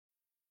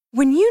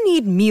When you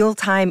need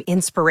mealtime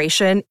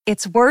inspiration,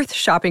 it's worth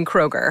shopping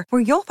Kroger,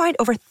 where you'll find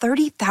over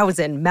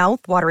 30,000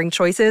 mouth-watering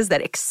choices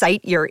that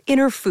excite your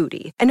inner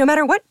foodie. And no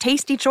matter what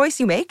tasty choice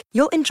you make,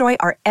 you'll enjoy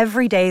our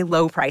everyday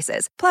low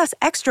prices, plus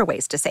extra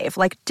ways to save,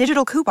 like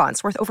digital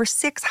coupons worth over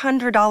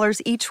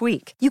 $600 each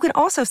week. You can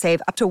also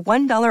save up to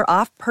 $1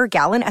 off per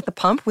gallon at the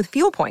pump with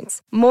fuel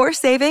points. More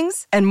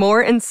savings and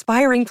more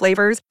inspiring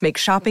flavors make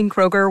shopping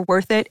Kroger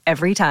worth it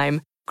every time.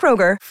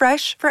 Kroger,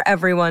 fresh for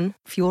everyone.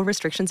 Fuel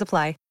restrictions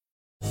apply.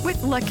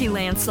 With Lucky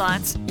Land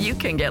Slots, you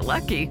can get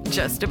lucky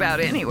just about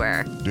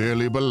anywhere.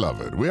 Dearly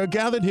beloved, we are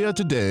gathered here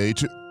today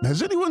to...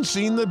 Has anyone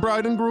seen the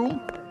bride and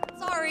groom?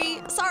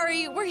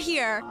 Sorry, we're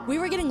here. We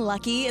were getting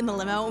lucky in the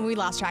limo and we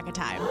lost track of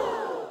time.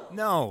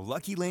 No,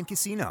 Lucky Land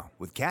Casino,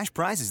 with cash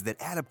prizes that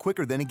add up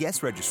quicker than a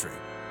guest registry.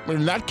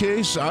 In that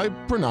case, I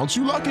pronounce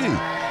you lucky.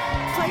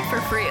 Play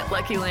for free at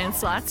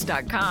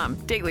LuckyLandSlots.com.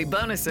 Daily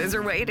bonuses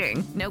are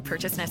waiting. No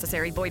purchase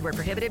necessary. Void where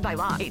prohibited by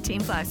law.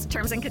 18+.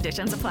 Terms and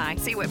conditions apply.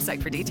 See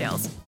website for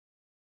details.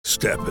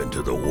 Step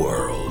into the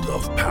world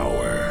of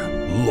power,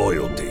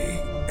 loyalty,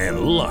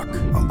 and luck.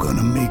 I'm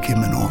gonna make him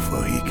an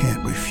offer he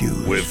can't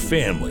refuse. With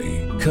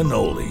family,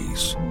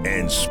 cannolis,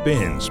 and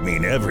spins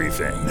mean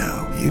everything.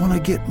 Now, you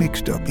wanna get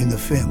mixed up in the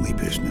family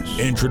business.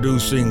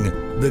 Introducing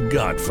The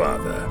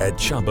Godfather at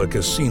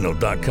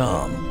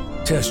ChumbaCasino.com.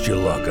 Test your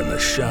luck in the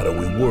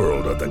shadowy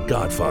world of The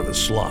Godfather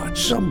slot.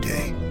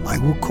 Someday, I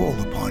will call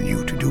upon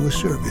you to do a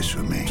service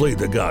for me. Play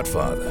The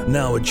Godfather,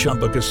 now at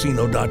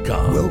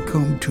ChumbaCasino.com.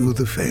 Welcome to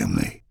the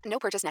family. No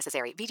purchase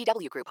necessary.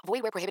 VGW Group.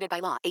 Void where prohibited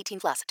by law.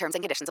 18+. Terms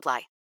and conditions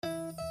apply.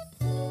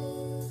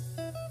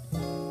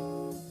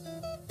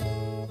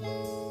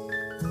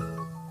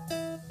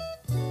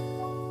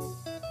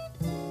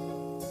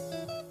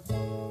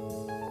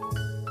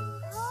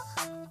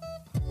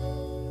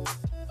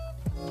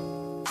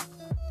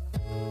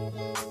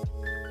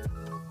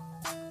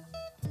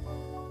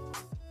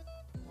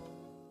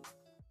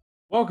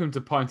 Welcome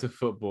to Pint of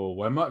Football,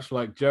 where much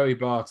like Joey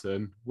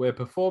Barton, we're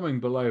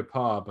performing below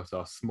par, but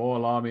our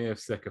small army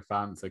of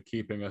sycophants are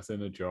keeping us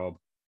in a job.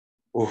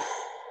 Oof.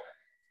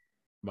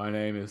 My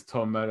name is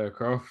Tom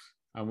Meadowcroft,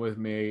 and with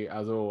me,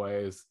 as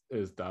always,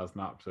 is Daz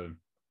Napton.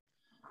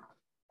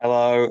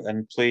 Hello,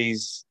 and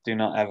please do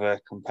not ever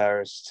compare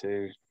us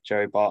to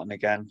Joey Barton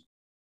again.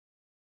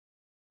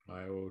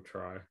 I will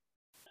try.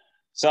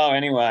 So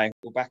anyway,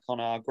 we're back on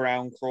our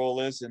ground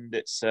crawlers, and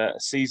it's a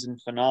season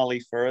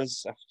finale for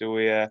us after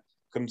we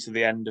come to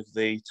the end of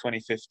the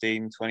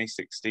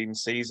 2015-2016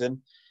 season,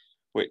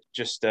 which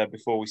just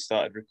before we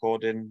started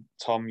recording,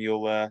 Tom,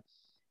 you'll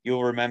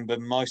remember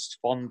most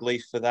fondly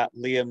for that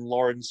Liam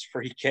Lawrence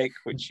free kick,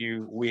 which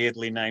you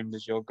weirdly named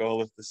as your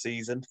goal of the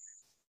season.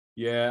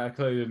 Yeah, I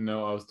clearly didn't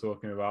know what I was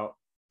talking about.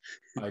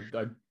 I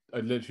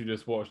literally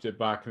just watched it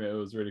back and it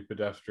was really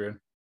pedestrian.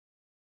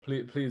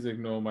 Please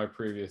ignore my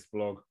previous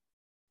blog.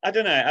 I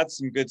don't know, it had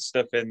some good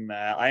stuff in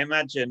there. I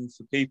imagine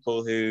for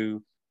people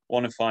who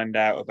want to find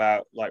out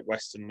about like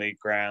Western League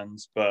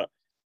grounds, but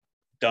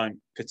don't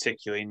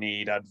particularly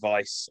need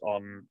advice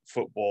on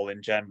football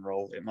in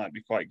general, it might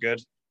be quite good.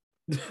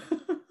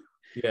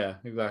 Yeah,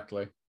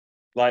 exactly.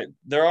 Like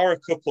there are a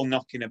couple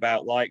knocking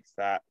about like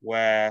that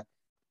where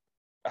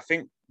I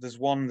think there's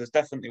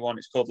definitely one,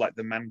 it's called like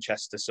the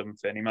Manchester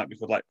something. He might be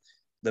called like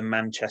the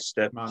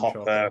Manchester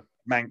Hopper,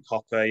 Manc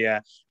Hopper,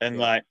 yeah. And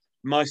like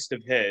most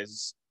of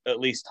his, at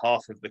least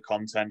half of the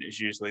content is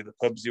usually the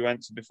pubs you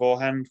went to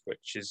beforehand,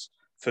 which is,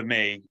 for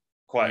me,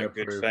 quite a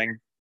good thing.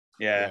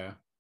 Yeah.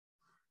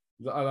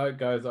 I like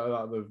guys like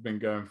that have been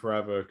going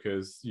forever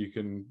because you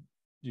can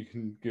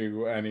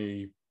Google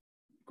any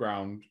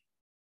ground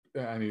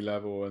at any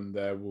level and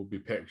there will be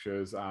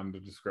pictures and a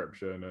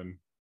description, and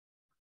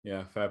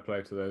yeah, fair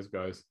play to those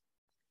guys.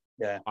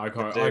 Yeah. I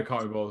can't be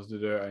bothered to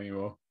do it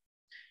anymore,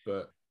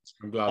 but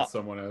I'm glad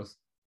someone else.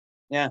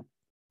 Yeah.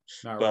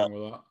 Not wrong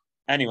with that.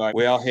 Anyway,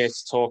 we are here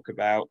to talk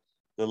about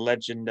the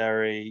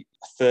legendary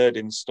third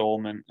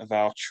instalment of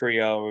our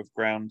trio of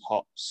ground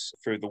hops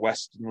through the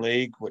Western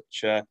League,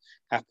 which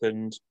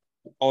happened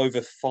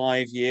over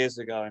 5 years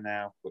ago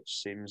now,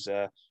 which seems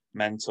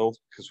mental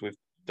because we've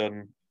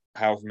done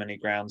however many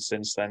grounds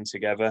since then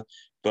together.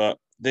 But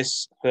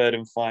this third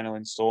and final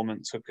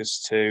instalment took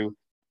us to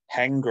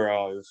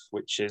Hengrove,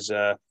 which is,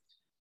 dare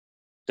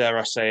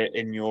I say it,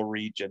 in your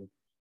region.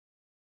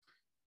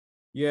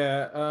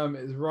 Yeah,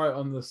 it's right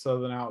on the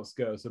southern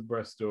outskirts of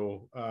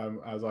Bristol,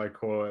 as I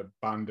call it,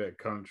 Bandit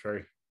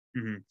Country.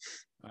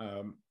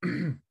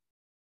 Mm-hmm.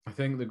 I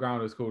think the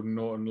ground is called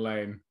Norton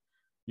Lane.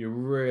 You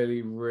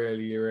really,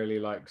 really, really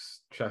like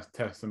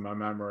testing my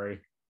memory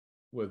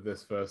with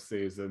this first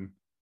season.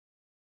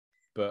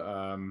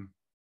 But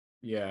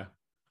yeah,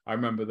 I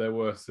remember there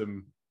were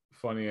some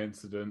funny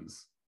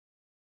incidents.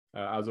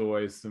 As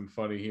always, some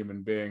funny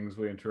human beings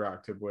we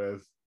interacted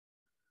with.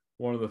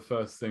 One of the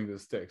first things that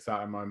sticks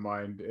out in my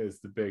mind is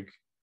the big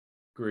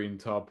green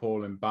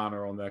tarpaulin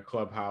banner on their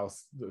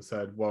clubhouse that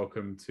said,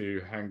 "Welcome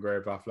to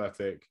Hengrove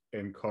Athletic"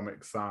 in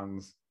Comic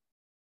Sans.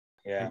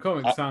 Yeah. And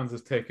Comic Sans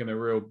has taken a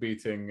real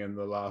beating in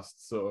the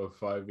last sort of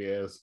 5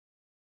 years.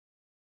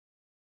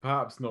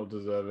 Perhaps not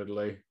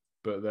deservedly,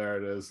 but there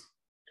it is.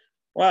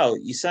 Well,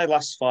 you say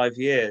last 5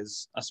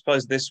 years. I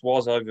suppose this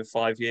was over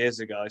 5 years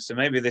ago, so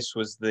maybe this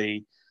was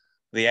the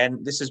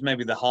end. This is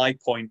maybe the high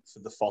point for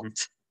the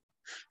font,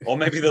 or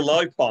maybe the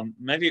low point.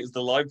 Maybe it was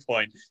the low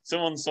point.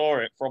 Someone saw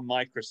it from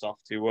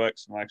Microsoft, who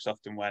works for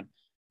Microsoft, and went,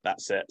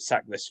 "That's it.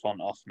 Sack this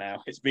font off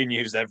now. It's being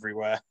used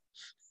everywhere."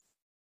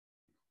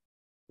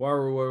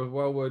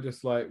 While we're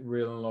just like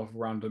reeling off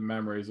random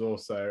memories,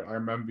 also, I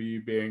remember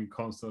you being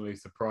constantly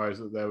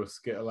surprised that there were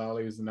Skittle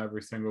alleys in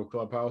every single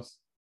clubhouse.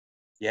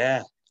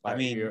 Yeah, Like, I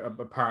mean, you're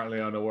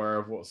apparently unaware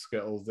of what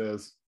Skittles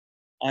is.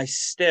 I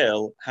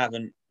still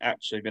haven't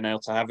actually been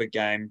able to have a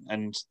game,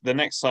 and the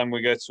next time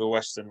we go to a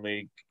Western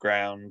League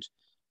ground,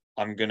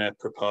 I'm gonna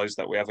propose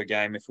that we have a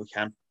game if we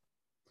can.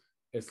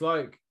 It's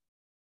like,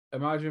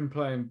 imagine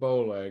playing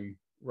bowling,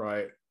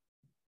 right?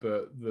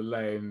 But the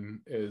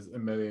lane is a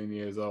million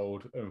years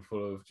old and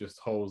full of just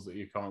holes that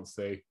you can't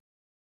see.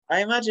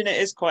 I imagine it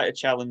is quite a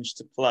challenge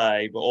to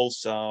play, but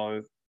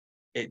also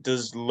it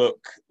does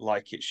look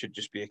like it should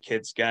just be a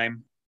kid's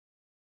game.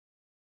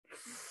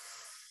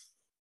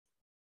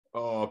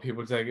 Oh,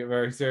 people take it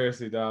very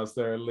seriously, Daz.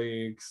 There are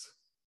leagues.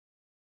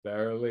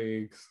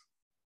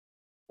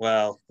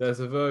 Well, there's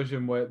a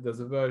version,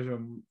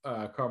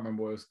 I can't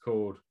remember what it's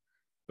called,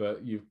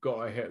 but you've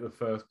got to hit the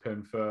first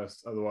pin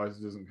first, otherwise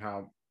it doesn't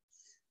count.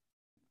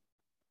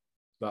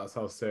 That's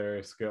how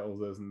serious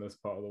Skittles is in this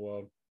part of the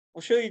world.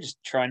 Well, sure, you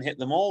just try and hit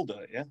them all,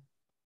 don't you?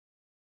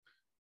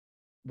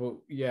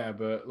 Well, yeah,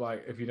 but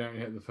like if you don't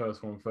hit the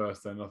first one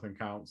first, then nothing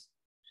counts.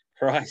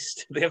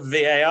 Christ, they have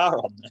VAR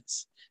on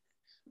this.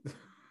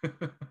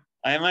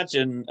 I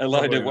imagine a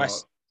load of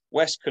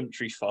West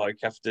Country folk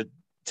after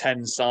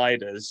 10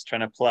 siders trying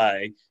to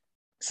play,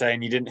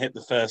 saying you didn't hit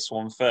the first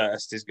one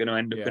first is going to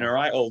end up in a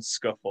right old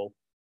scuffle.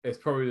 It's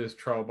probably just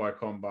trial by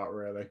combat,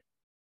 really.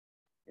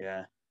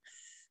 Yeah.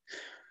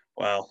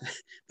 Well,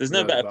 there's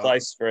no better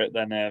place for it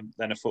than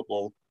a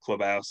football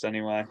clubhouse,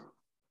 anyway.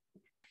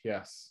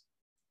 Yes.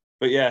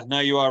 But yeah,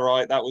 no, you are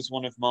right. That was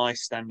one of my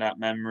standout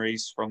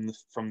memories from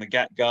the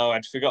get-go.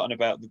 I'd forgotten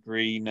about the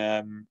green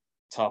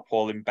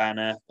tarpaulin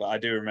banner, but I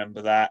do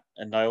remember that,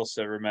 and I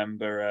also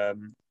remember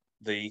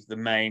the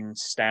main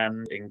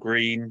stand in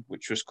green,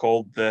 which was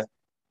called the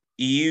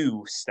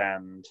EU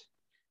stand.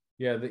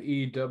 Yeah, the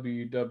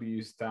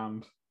EWW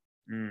stand.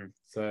 Mm.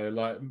 So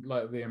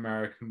like the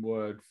American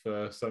word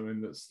for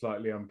something that's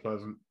slightly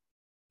unpleasant.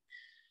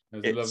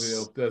 There's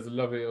a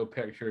lovely little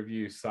picture of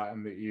you sat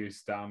in the EU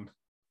stand,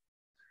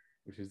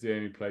 which is the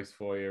only place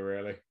for you,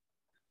 really.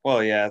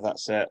 Well, yeah,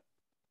 that's it.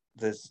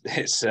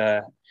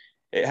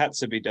 It had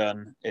to be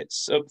done.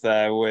 It's up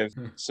there with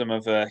some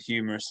other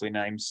humorously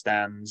named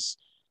stands,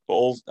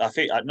 but I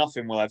think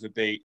nothing will ever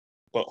beat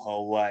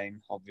Butthole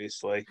Lane,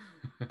 obviously.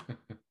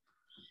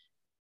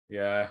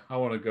 Yeah, I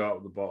want to go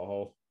up the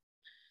butthole.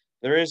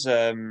 There is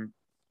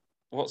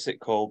what's it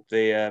called?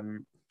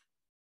 The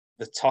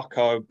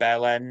Taco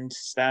Bell End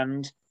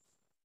stand.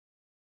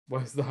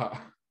 Where's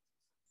that?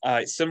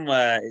 It's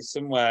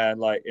somewhere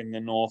like in the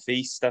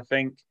northeast, I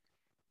think,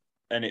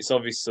 and it's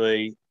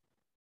obviously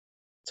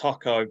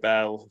Taco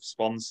Bell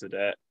sponsored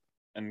it,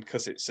 and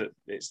because it's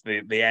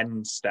the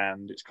end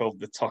stand, it's called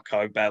the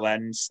Taco Bell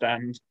End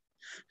stand.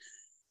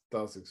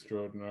 That's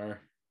extraordinary.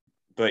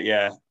 But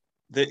yeah,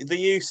 the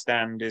U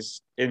stand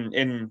is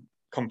in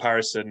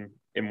comparison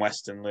in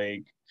Western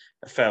League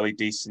a fairly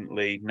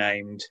decently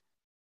named.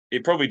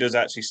 It probably does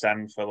actually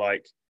stand for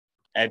like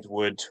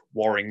Edward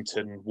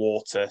Warrington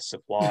Water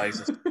Supplies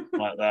and something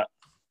like that.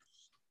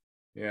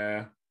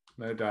 Yeah,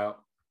 no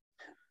doubt.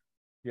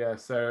 Yeah,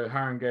 so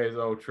Haringey's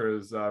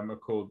Ultras are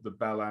called the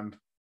Bell End.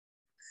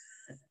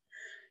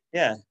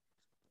 Yeah,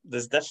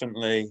 there's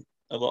definitely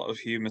a lot of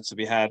humour to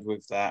be had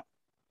with that.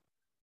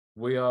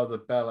 We are the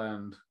Bell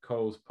End,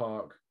 Coles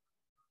Park.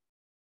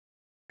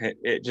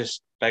 It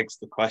just begs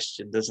the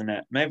question, doesn't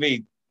it?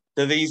 Maybe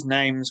do these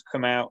names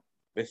come out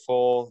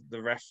before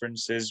the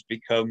references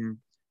become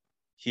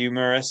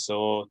humorous,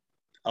 or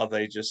are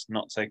they just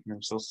not taking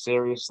themselves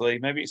seriously?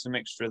 Maybe it's a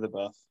mixture of the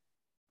both.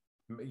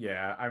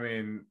 Yeah, I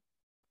mean,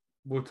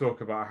 we'll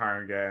talk about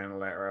Haringey in a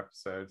later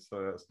episode, so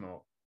let's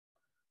not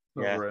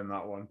ruin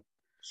that one.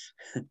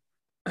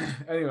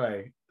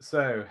 Anyway,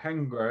 so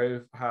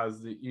Hengrove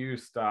has the U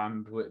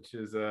stand, which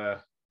is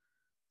a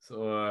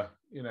sort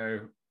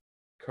of,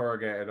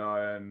 corrugated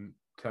iron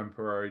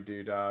temporary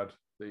doodad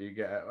that you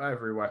get at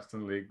every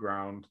Western League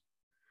ground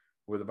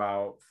with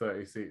about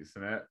 30 seats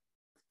in it.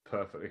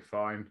 Perfectly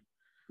fine.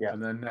 Yeah.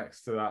 And then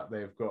next to that,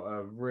 they've got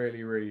a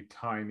really, really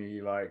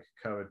tiny, like,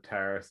 covered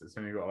terrace. It's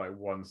only got like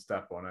one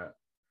step on it.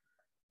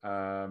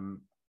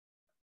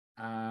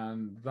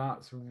 And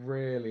that's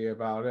really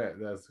about it.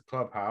 There's the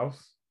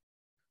clubhouse.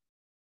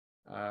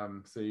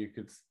 So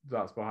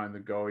that's behind the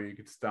goal. You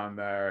could stand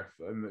there,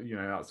 and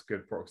that's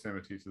good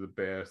proximity to the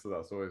beer, so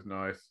that's always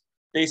nice.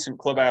 Decent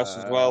clubhouse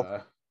as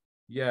well.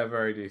 Yeah,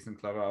 very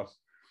decent clubhouse.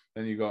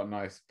 Then you got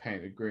nice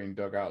painted green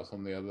dugouts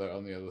on the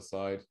other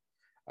side.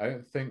 I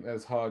don't think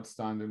there's hard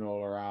standing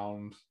all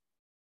around,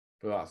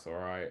 but that's all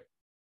right.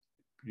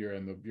 You're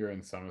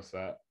in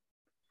Somerset.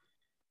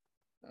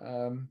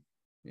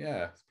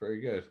 Yeah, it's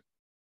pretty good.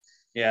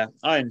 Yeah,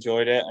 I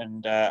enjoyed it,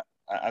 and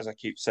as I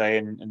keep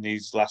saying in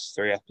these last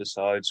 3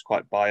 episodes,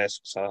 quite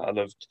biased because I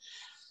loved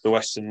the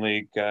Western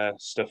League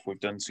stuff we've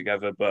done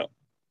together. But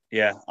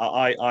yeah,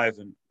 I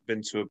haven't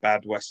been to a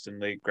bad Western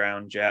League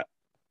ground yet.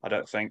 I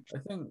don't think. I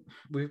think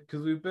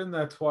we've been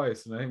there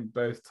twice, and I think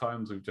both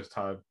times we've just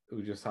had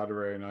a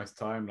really nice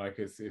time. Like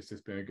it's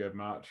just been a good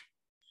match.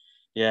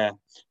 Yeah,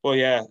 well,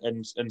 yeah,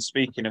 and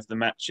speaking of the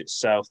match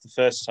itself, the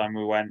first time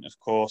we went, of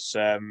course,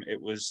 it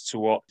was to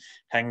watch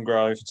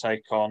Hengrove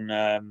take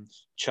on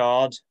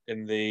Chard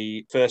in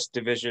the first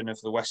division of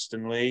the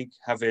Western League,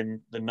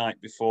 having the night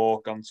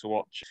before gone to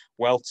watch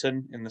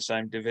Welton in the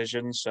same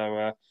division.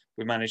 So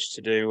we managed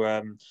to do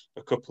a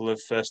couple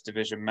of first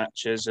division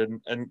matches,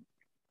 and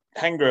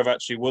Hengrove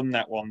actually won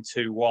that one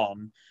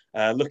 2-1.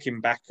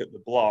 Looking back at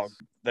the blog,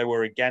 they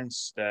were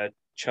against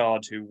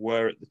Chard, who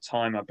were at the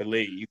time, I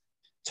believe,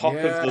 top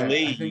of the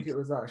league. I think it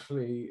was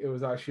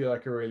actually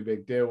like a really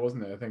big deal,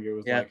 wasn't it? I think it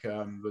was like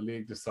the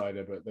league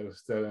decided, but there was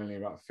still only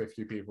about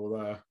 50 people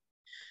there.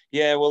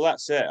 Yeah, well,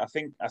 that's it. I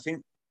think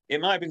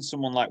it might have been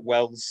someone like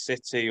Wells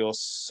City or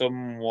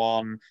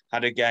someone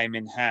had a game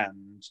in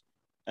hand,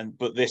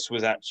 but this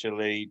was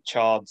actually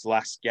Chard's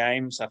last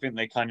game, so I think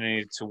they kind of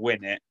needed to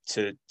win it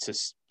to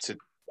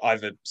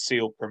either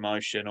seal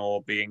promotion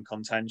or be in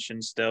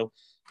contention still.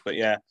 But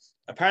yeah.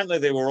 Apparently,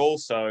 they were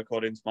also,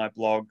 according to my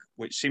blog,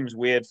 which seems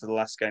weird for the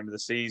last game of the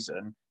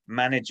season,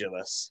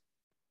 managerless.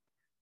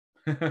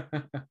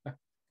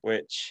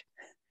 Which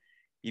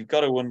you've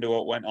got to wonder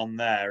what went on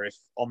there if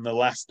on the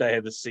last day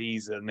of the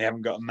season they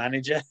haven't got a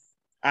manager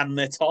and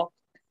they're top.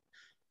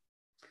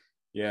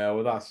 Yeah,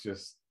 well, that's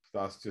just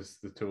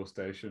the Tool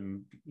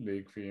Station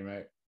League for you,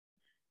 mate.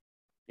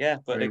 Yeah,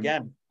 but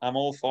again, I'm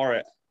all for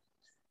it.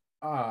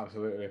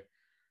 Absolutely.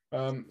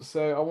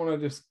 So I want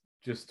to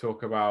just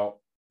talk about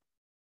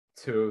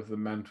two of the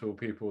mental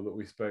people that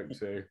we spoke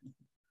to.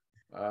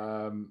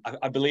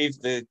 I believe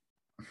the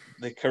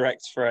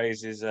correct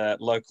phrase is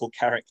local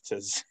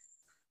characters.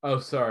 Oh,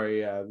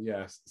 sorry.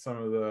 Yes. Some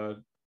of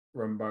the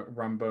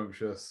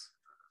rambunctious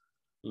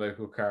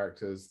local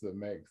characters that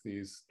make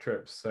these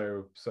trips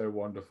so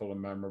wonderful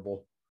and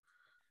memorable.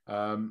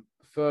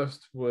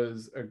 First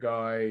was a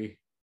guy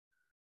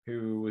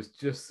who was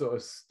just sort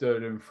of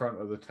stood in front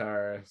of the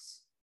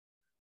terrace,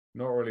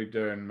 not really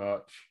doing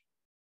much.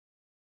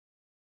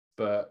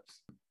 But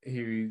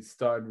he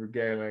started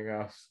regaling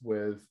us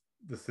with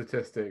the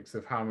statistics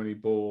of how many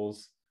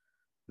balls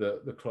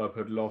that the club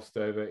had lost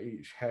over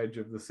each hedge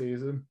of the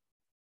season.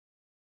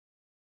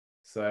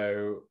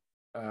 So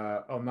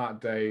on that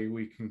day,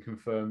 we can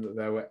confirm that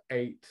there were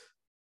 8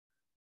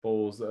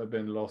 balls that had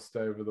been lost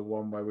over the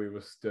one where we were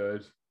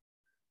stood,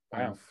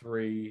 and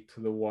 3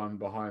 to the one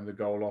behind the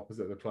goal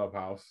opposite the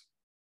clubhouse.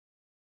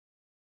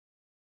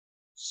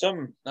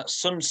 Some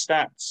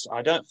stats,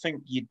 I don't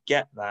think you'd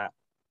get that.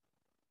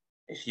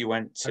 If you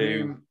went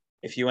to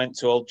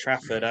Old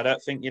Trafford, I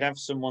don't think you'd have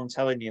someone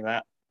telling you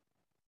that.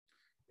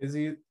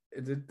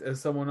 Has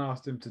someone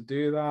asked him to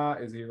do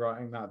that? Is he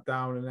writing that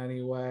down in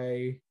any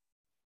way?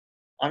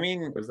 I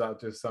mean, or is that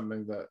just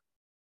something that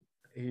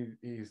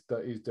he's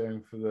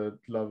doing for the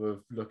love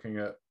of looking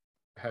at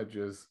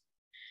hedges?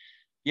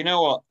 You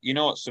know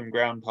what some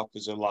ground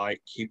hoppers are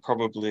like. He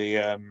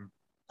probably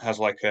has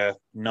like a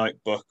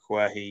notebook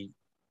where he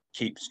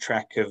keeps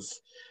track of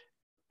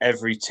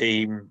every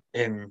team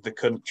in the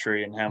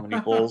country and how many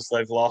balls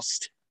they've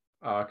lost.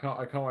 I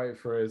can't wait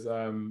for his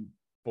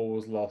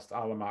balls lost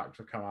almanac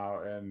to come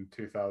out in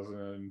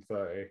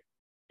 2030.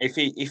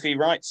 If he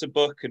writes a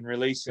book and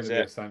releases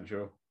it,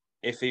 essential.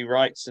 If he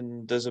writes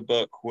and does a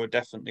book, we're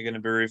definitely going to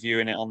be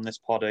reviewing it on this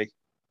poddy.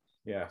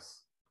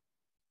 Yes.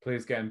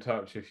 Please get in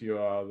touch if you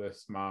are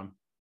this man.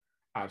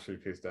 Actually,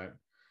 please don't.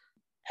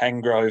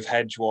 Hengrove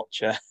Hedge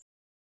Watcher.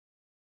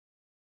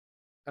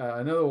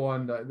 Another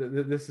one,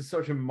 this is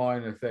such a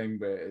minor thing,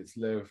 but it's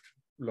lived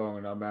long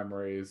in our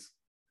memories.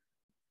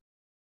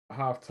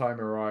 Half-time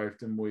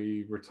arrived and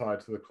we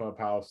retired to the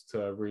clubhouse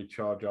to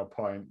recharge our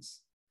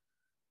pints.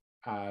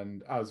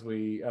 And as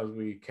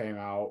we came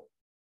out,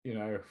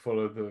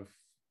 full of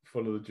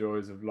the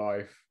joys of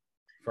life,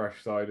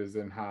 fresh ciders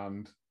in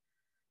hand,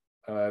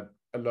 a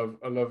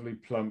lovely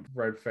plump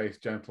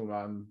red-faced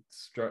gentleman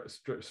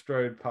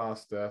strode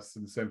past us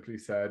and simply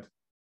said,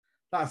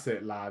 "That's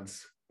it,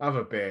 lads. Have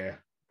a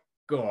beer.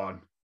 Go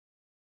on."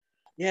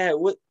 Yeah,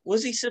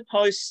 was he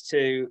supposed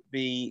to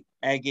be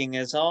egging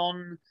us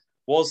on?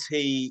 Was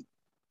he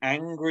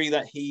angry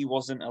that he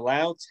wasn't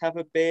allowed to have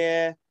a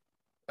beer?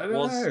 I don't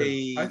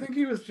know. I think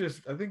he was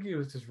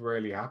just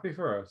really happy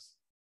for us,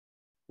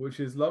 which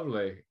is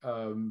lovely,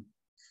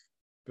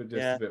 but just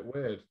a bit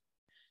weird.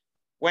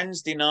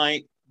 Wednesday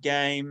night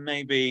game,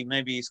 maybe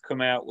he's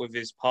come out with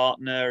his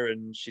partner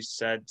and she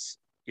said,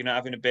 "You're not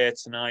having a beer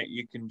tonight.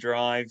 You can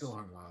drive. Go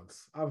on,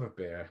 lads. Have a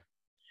beer.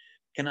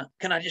 Can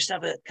I just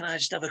have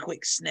a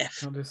quick sniff?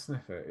 Can I just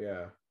sniff it?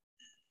 Yeah."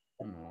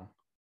 Aww.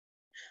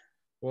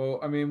 Well,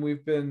 I mean,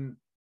 we've been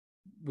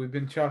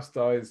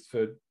chastised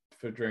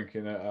for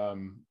drinking at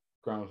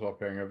ground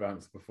hopping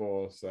events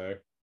before, so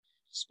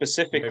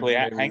specifically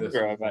at Maybe this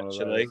was Hengrove, one of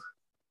actually, those.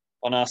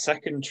 on our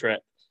second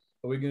trip.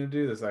 Are we going to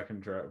do the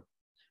second trip?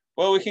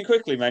 Well, we can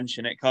quickly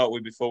mention it, can't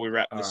we, before we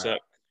wrap this All right.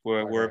 up?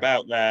 We're Okay.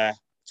 about there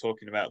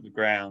talking about the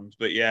ground.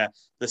 But yeah,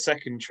 the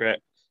second trip.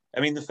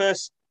 I mean, the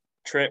first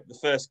trip, the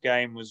first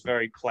game was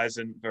very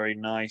pleasant, very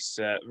nice,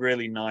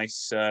 really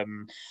nice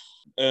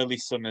early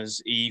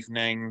summer's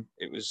evening.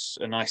 It was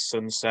a nice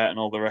sunset and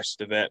all the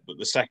rest of it. But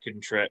the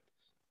second trip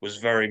was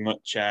very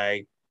much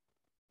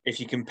if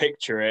you can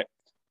picture it,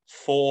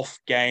 fourth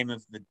game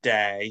of the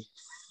day,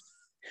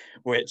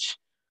 which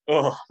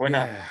when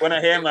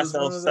I hear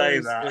myself say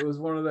that, it was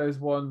one of those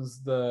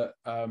ones that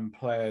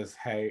players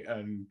hate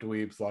and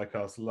dweebs like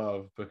us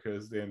love,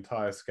 because the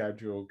entire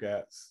schedule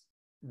gets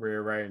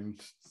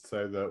rearranged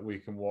so that we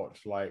can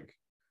watch like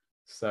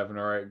 7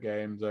 or 8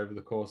 games over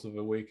the course of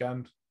a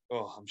weekend.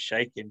 I'm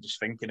shaking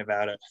just thinking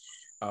about it.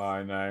 Oh,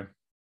 I know.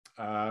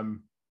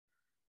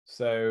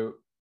 So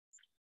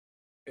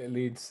it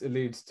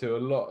leads to a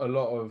lot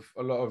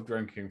of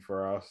drinking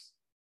for us.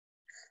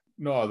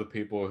 Not other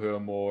people who are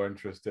more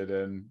interested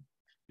in,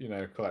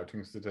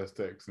 collecting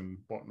statistics and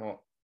whatnot.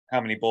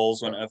 How many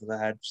balls went over the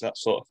hedge, that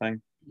sort of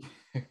thing.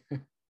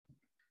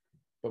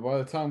 But by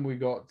the time we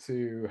got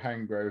to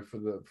Hengrove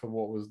for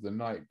what was the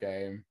night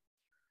game,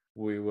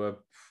 we were,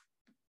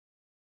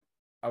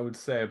 I would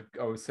say a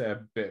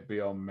bit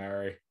beyond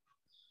merry.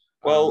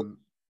 Well,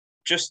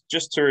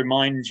 just to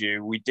remind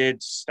you, we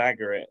did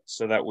stagger it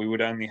so that we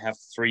would only have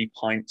 3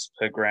 pints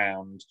per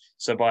ground.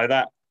 So by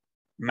that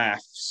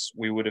maths,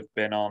 we would have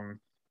been on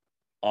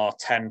our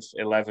 10th,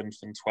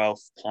 11th, and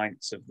 12th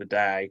pints of the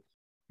day.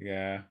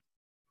 Yeah.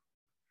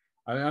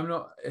 I mean, I'm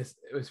not.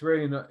 It's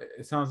really not.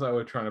 It sounds like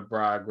we're trying to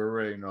brag. We're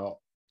really not.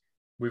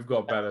 We've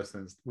got better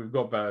since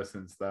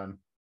then.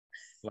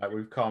 Like,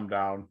 we've calmed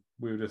down.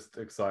 We were just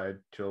excited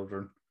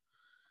children.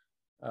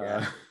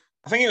 Yeah.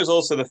 I think it was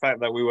also the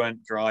fact that we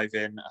weren't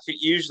driving. I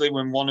think usually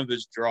when one of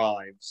us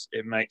drives,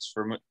 it makes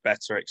for a much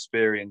better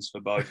experience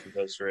for both of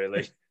us,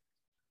 really.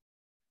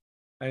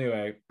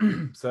 Anyway,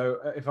 so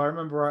if I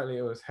remember rightly,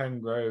 it was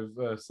Hengrove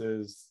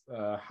versus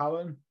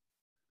Hallen.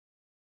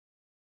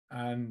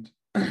 And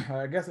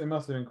I guess it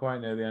must have been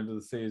quite near the end of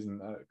the season.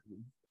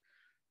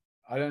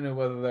 I don't know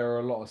whether there were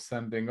a lot of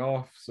sending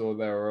offs or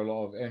there were a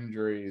lot of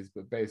injuries,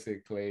 but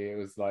basically it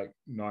was like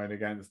 9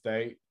 against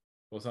 8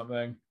 or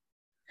something.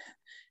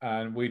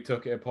 And we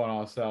took it upon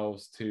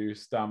ourselves to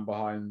stand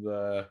behind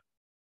the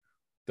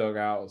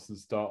dugouts and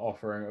start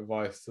offering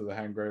advice to the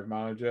Hengrove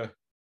manager.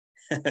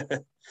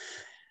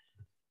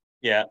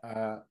 Yeah.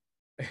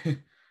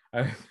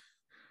 I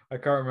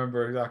can't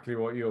remember exactly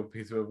what your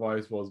piece of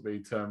advice was, but he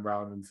turned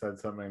around and said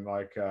something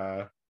like,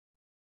 I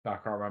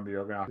can't remember,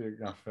 you're going to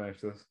have to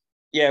finish this.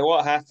 Yeah,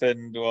 what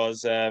happened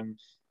was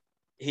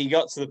he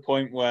got to the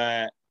point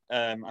where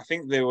I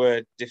think they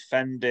were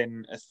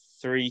defending a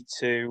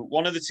 3-2.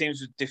 One of the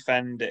teams would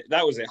defend it.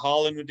 That was it.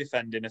 Harlan were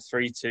defending a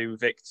 3-2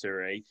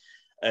 victory,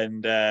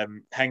 and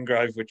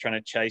Hengrove were trying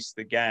to chase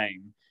the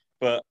game.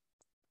 But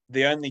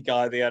the only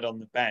guy they had on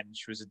the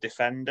bench was a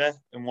defender,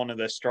 and one of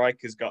their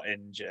strikers got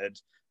injured.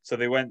 So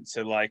they went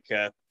to like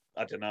a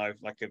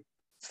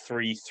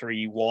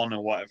 3-3-1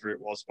 or whatever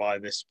it was by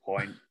this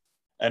point.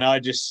 And I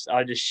just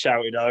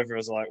shouted over. I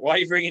was like, "Why are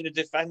you bringing a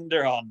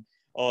defender on?"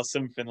 or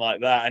something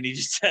like that. And he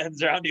just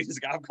turns around. He was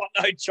like, "I've got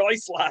no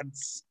choice,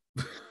 lads."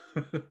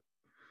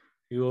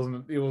 He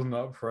wasn't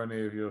up for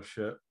any of your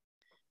shit.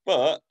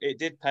 But it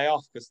did pay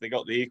off because they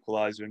got the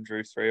equaliser and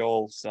drew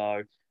 3-3.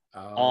 So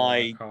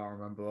I can't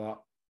remember that.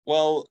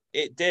 Well,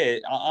 it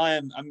did.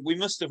 We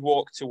must have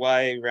walked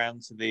away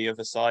around to the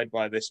other side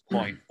by this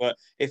point. But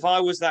if I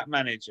was that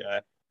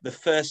manager, the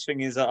first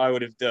thing is that I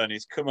would have done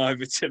is come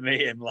over to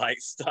me and like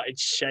started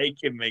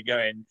shaking me,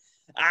 going,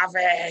 "Have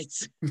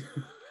it!"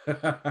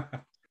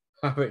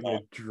 Have it,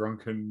 you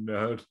drunken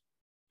nerd.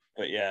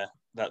 But yeah,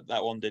 that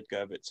one did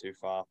go a bit too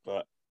far.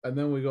 And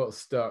then we got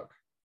stuck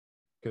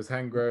because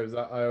Hengrove's.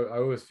 I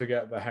always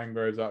forget that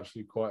Hengrove's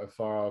actually quite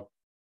far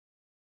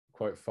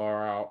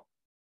out,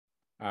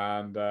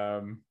 and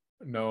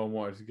no one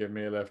wanted to give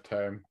me a lift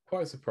home.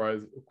 Quite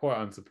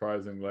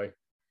unsurprisingly.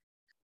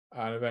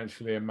 And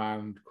eventually, a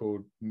man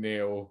called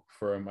Neil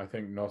from, I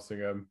think,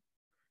 Nottingham,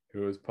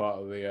 who was part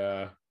of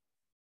the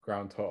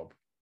Ground Top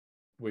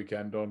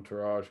weekend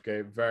entourage,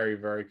 very,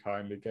 very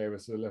kindly gave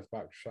us a lift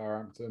back to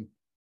Southampton.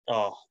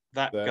 Oh,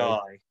 that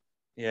guy.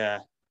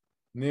 Yeah.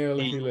 Neil,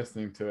 if you're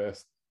listening to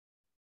this,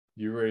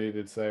 you really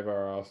did save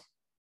our ass.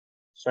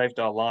 Saved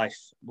our life.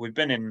 We've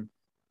been in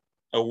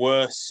a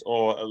worse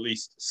or at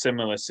least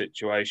similar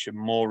situation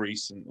more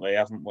recently,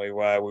 haven't we?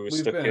 Where we were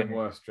stuck in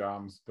worse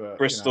jams, but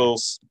Bristol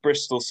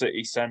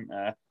city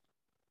centre.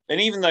 And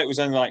even though it was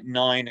only like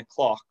 9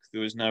 o'clock,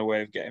 there was no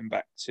way of getting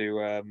back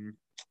to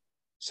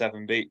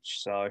Severn Beach.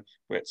 So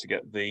we had to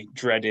get the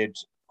dreaded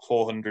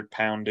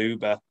 £400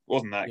 Uber.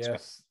 Wasn't that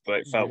expensive,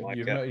 but it felt like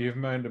it. You've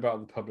moaned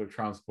about the public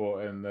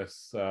transport in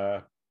this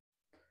part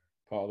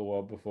of the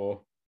world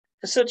before.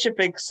 For such a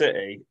big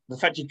city, the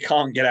fact you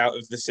can't get out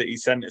of the city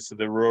centre to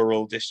the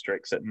rural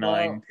districts at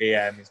 9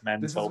 p.m. is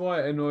mental. This is why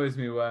it annoys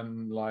me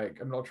when, like,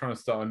 I'm not trying to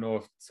start a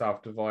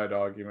north-south divide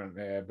argument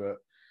here, but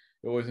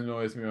it always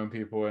annoys me when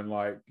people in,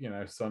 like, you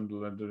know,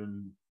 Sunderland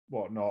and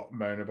whatnot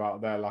moan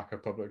about their lack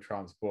of public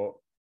transport.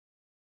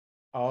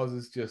 Ours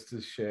is just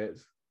as shit.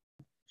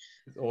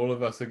 It's all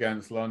of us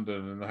against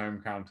London and the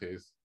home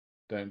counties.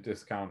 Don't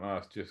discount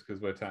us just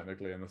because we're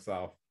technically in the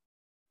south.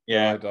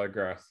 Yeah, I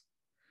digress.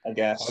 I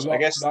guess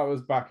that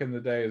was back in the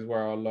days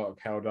where our luck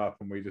held up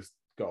and we just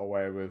got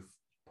away with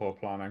poor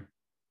planning.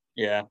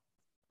 Yeah,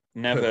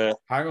 never.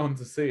 Hang on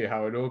to see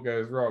how it all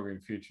goes wrong in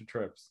future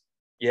trips.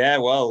 Yeah,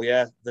 well,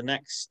 yeah, the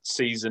next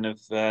season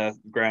of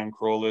Ground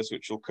Crawlers,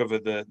 which will cover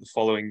the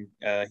following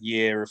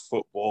year of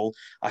football,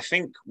 I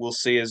think we'll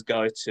see us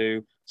go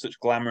to such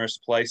glamorous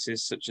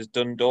places such as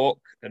Dundalk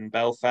and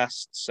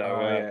Belfast. So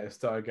it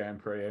started getting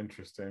pretty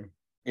interesting.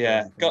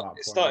 Yeah,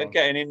 it started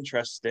getting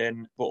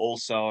interesting, but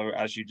also,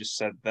 as you just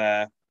said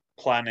there,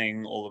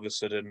 planning all of a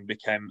sudden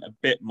became a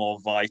bit more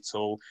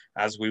vital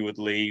as we would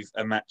leave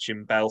a match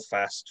in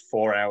Belfast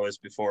 4 hours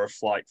before a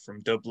flight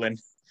from Dublin.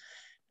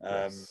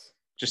 Yes.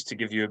 Just to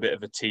give you a bit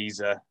of a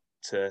teaser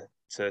to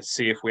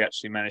see if we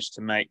actually managed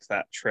to make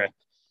that trip.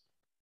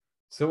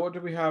 So what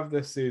did we have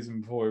this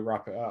season before we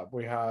wrap it up?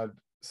 We had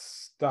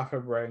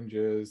Stafford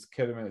Rangers,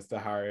 Kidderminster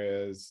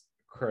Harriers,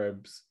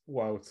 Cribs,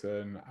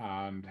 Welton,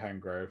 and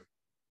Hengrove.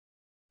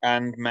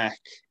 And Mac.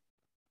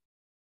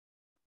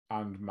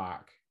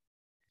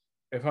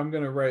 If I'm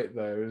going to rate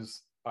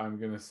those, I'm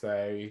going to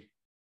say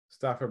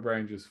Stafford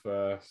Rangers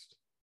first,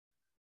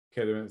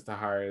 Kidderminster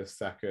Harriers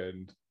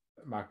second,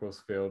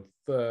 Macclesfield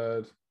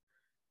third,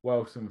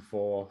 Welton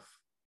fourth,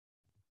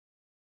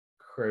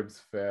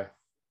 Cribs fifth,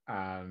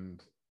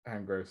 and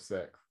Hengrove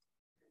sixth.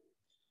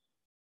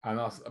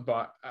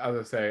 But as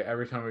I say,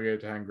 every time we go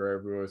to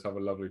Hengrove, we always have a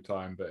lovely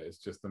time, but it's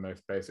just the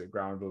most basic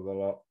ground of the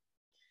lot.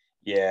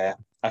 Yeah,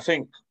 I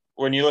think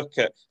when you look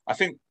at, I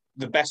think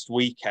the best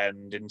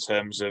weekend in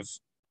terms of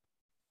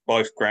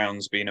both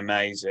grounds being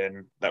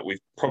amazing that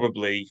we've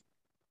probably,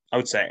 I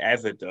would say,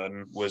 ever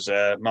done was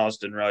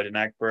Marsden Road and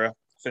Agborough.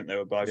 I think they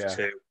were both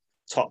two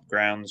top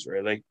grounds,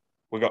 really.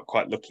 We got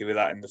quite lucky with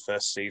that in the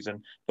first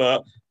season.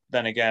 But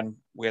then again,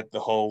 we had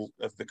the whole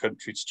of the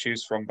country to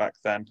choose from back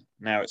then.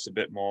 Now it's a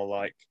bit more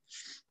like,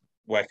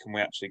 where can we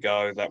actually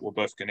go that we're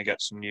both going to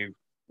get some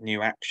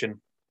new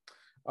action?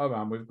 Oh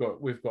man, we've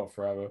got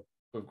forever.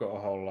 We've got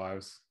our whole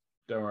lives.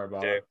 Don't worry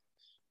about it.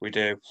 We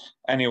do.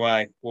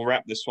 Anyway, we'll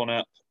wrap this one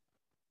up.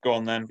 Go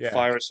on then. Yeah.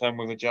 Fire us home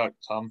with a joke,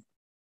 Tom.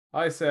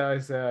 I say,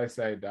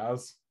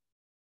 Daz.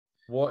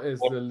 What is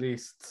the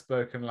least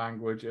spoken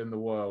language in the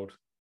world?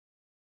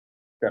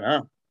 Don't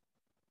know.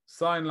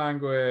 Sign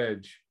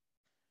language.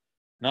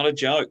 Not a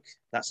joke.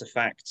 That's a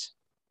fact.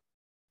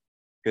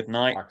 Good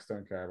night. Facts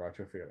don't care about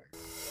your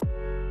feelings.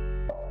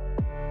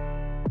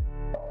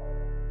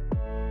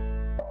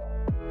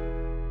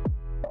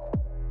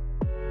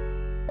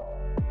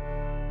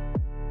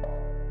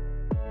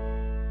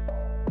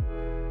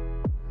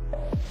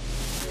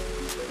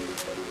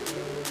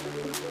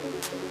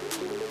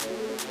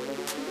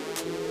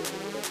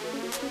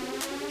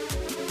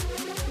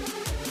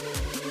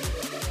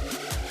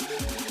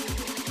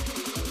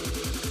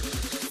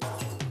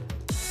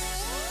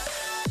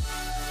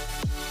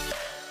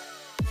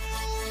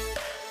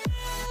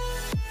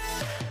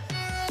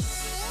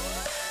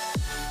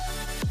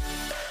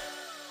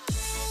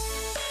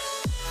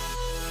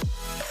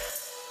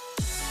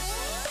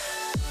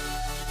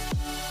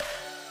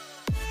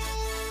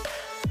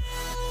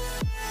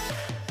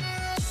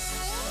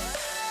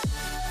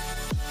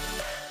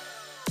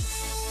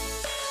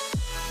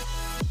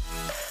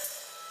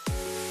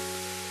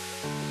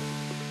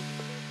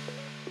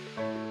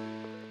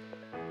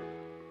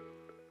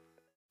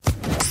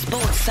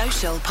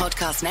 Social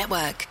Podcast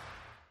Network.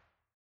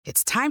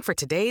 It's time for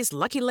today's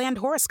Lucky Land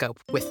horoscope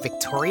with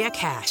Victoria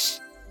Cash.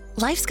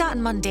 Life's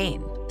gotten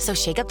mundane, so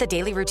shake up the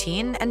daily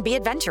routine and be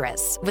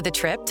adventurous with a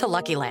trip to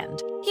Lucky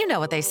Land. You know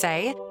what they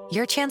say,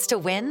 your chance to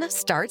win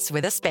starts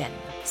with a spin.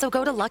 So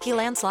go to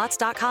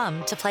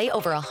LuckyLandSlots.com to play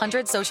over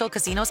 100 social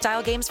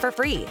casino-style games for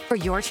free for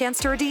your chance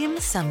to redeem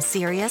some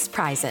serious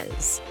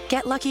prizes.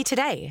 Get lucky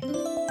today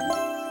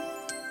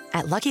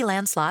at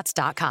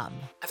LuckyLandSlots.com.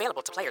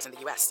 Available to players in the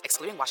U.S.,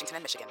 excluding Washington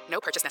and Michigan. No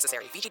purchase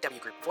necessary.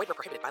 VGW Group. Void where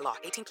prohibited by law.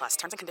 18+.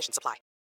 Terms and conditions apply.